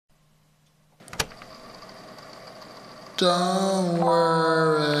Don't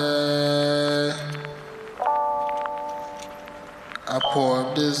worry. I pour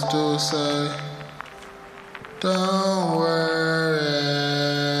up this dulce. Don't worry.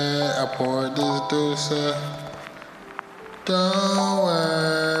 I pour up this dulce. Don't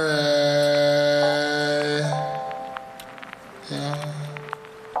worry. Yeah.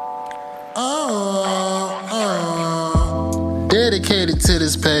 Dedicated to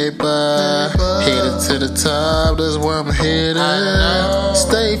this paper. Headed to the top, that's where I'm headed.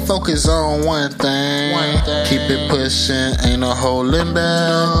 Stay focused on one thing. Keep it pushing, ain't no holding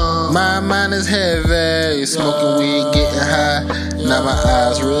back. My mind is heavy, smoking weed, getting high. Now my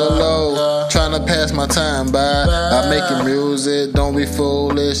eyes real low, trying to pass my time by. I'm making music, don't be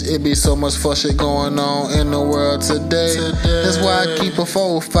foolish. It be so much fuck shit going on in the world today. That's why I keep a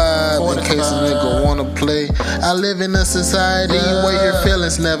 4-5 in case a nigga wanna play. I live in a society where your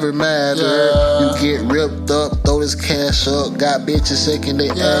feelings never matter. You get ripped up, throw this cash up, got bitches shaking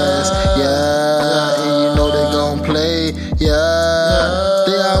their ass, yeah, and you know they gon' play, yeah.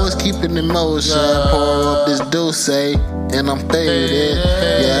 They always keep it in motion, pour up this dulce, and I'm faded,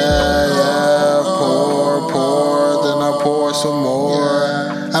 yeah, pour, then I pour some more.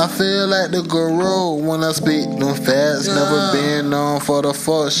 I feel like the guru when I speak them facts. Never been known for the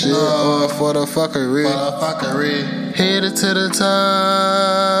fuck shit or for the fuckery. Headed to the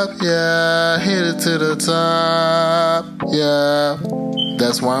top, yeah. Headed to the top, yeah.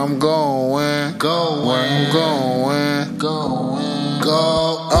 That's where I'm going.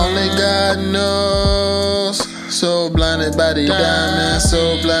 Only God knows. So blinded by the diamonds,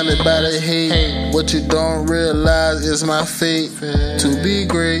 so blinded by the hate. What you don't realize is my fate to be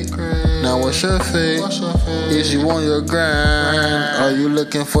great. Now what's your fate? Is you on your grind? Are you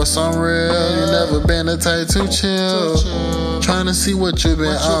looking for some real? You never been the type to chill. Trying to see what you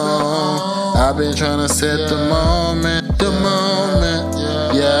been on. I've been trying to set the moment.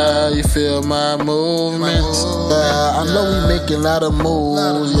 Yeah, you feel my movements. Yeah, I know we making a lot of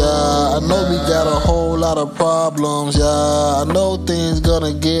moves. Yeah, I know we got a whole lot of problems. Yeah, I know things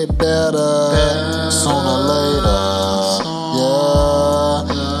gonna get better sooner or later. Yeah,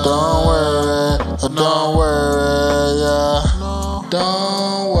 don't worry, don't worry. Yeah,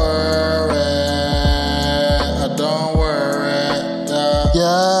 don't worry, don't worry.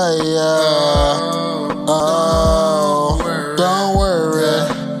 Yeah.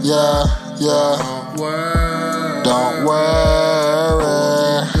 Yeah. Don't worry.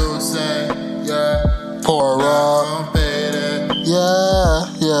 Pour up. Yeah.